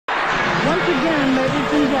Once again, ladies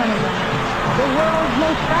and gentlemen, the world's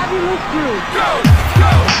most fabulous group. Go, go,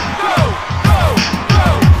 go, go, go,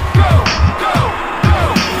 go, go, go,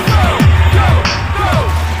 go, go,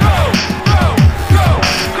 go, go,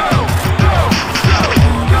 go, go, go,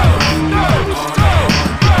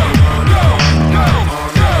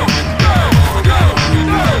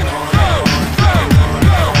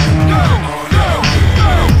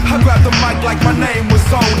 I grabbed the mic like my name was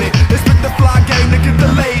on it. It's been the fly game to get the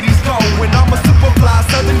ladies going. I'm a super fly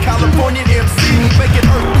Southern Californian MC, making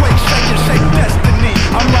earthquakes shake destiny.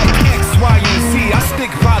 I'm like X, Y, and Z. I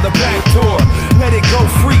stick by the back door. Let it go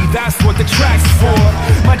free, that's what the track's for.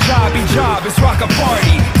 My job is rock a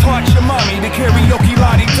party. Taught your mommy the karaoke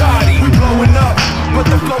lottie-dottie. We blowing up, but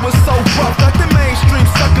the flow is so rough that the mainstream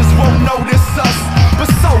suckers won't notice us.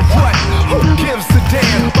 But so what? Who gives a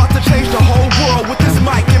damn? About to change the whole world with this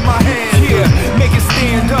mic in my hand. Yeah, make it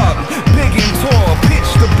stand up, big and tall. Pitch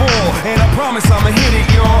the ball, and I promise I'ma hit it,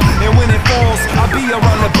 y'all. And when it falls, I'll be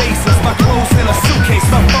around the bases. My clothes in a suitcase,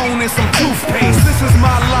 my phone and some toothpaste. This is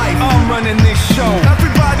my life, I'm running this show.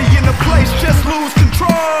 Everybody in the place, just lose control.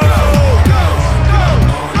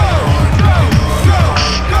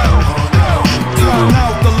 Turn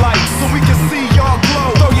out the lights so we can see y'all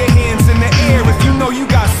glow. Throw your hands in the air if you know you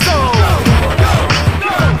got soul.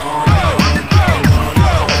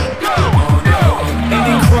 And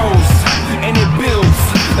it grows, and it builds,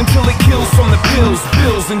 until it kills from the pills,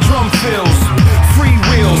 bills and drum fills. Free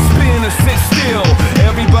wheel, spin or sit still.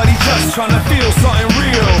 Everybody just trying to feel something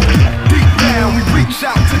real. Deep down, we reach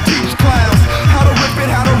out to teach clowns how to rip it,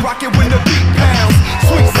 how to rock it when the beat pounds.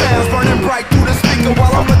 Sweet sounds burning bright through the speaker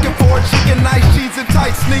while I'm looking for a chicken, nice jeans and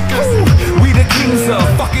tight sneakers. We the kings of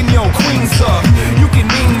fucking yo queens of. You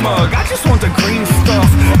can mean mug, I just want the green stuff.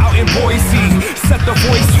 Out in Boise, set the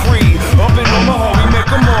voice free. Up in Omaha, we make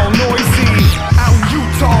them all noisy. Out in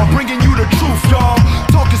Utah, bringing you the truth, y'all.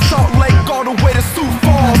 Talking Salt Lake all the way to Sioux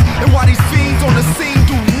Falls. And while these fiends on the scene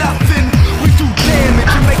do nothing, we do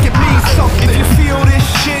damage and make it mean something. If you feel this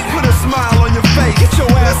shit, put a smile on your face. Get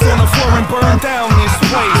your ass on the floor and burn down this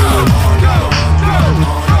place.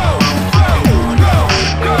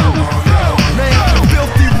 Man,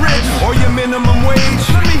 filthy rich or your minimum wage.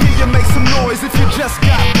 Let me hear you make some noise if you just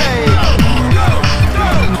got paid.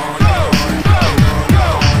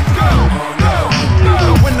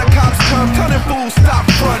 When the cops come, turning fools, stop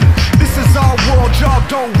front. This is our world, y'all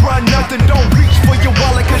don't run nothing. Don't reach for your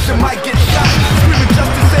wallet cause you might get shot. Screaming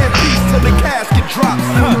justice and peace till the casket drops.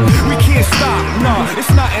 We can't stop, nah,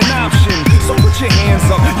 it's not an option. So put your hands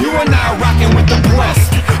up, you are now rocking with the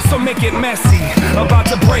blessed. So make it messy, about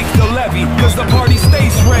to break the levee, cause the party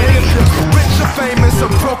stays ready. Rich or famous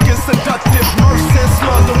or broken, seductive, mercy and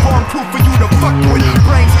slug, the wrong proof for you to fuck with.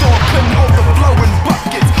 Brainstorm couldn't overflow in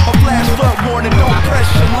buckets. A flash flood warning, don't press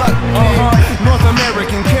your luck. North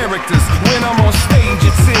American characters, when I'm on stage,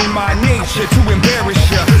 it's in my nature to embarrass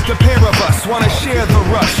ya. The pair of us wanna share the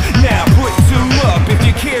rush. Now put two up if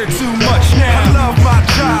you care too much. Now I love my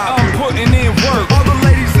job.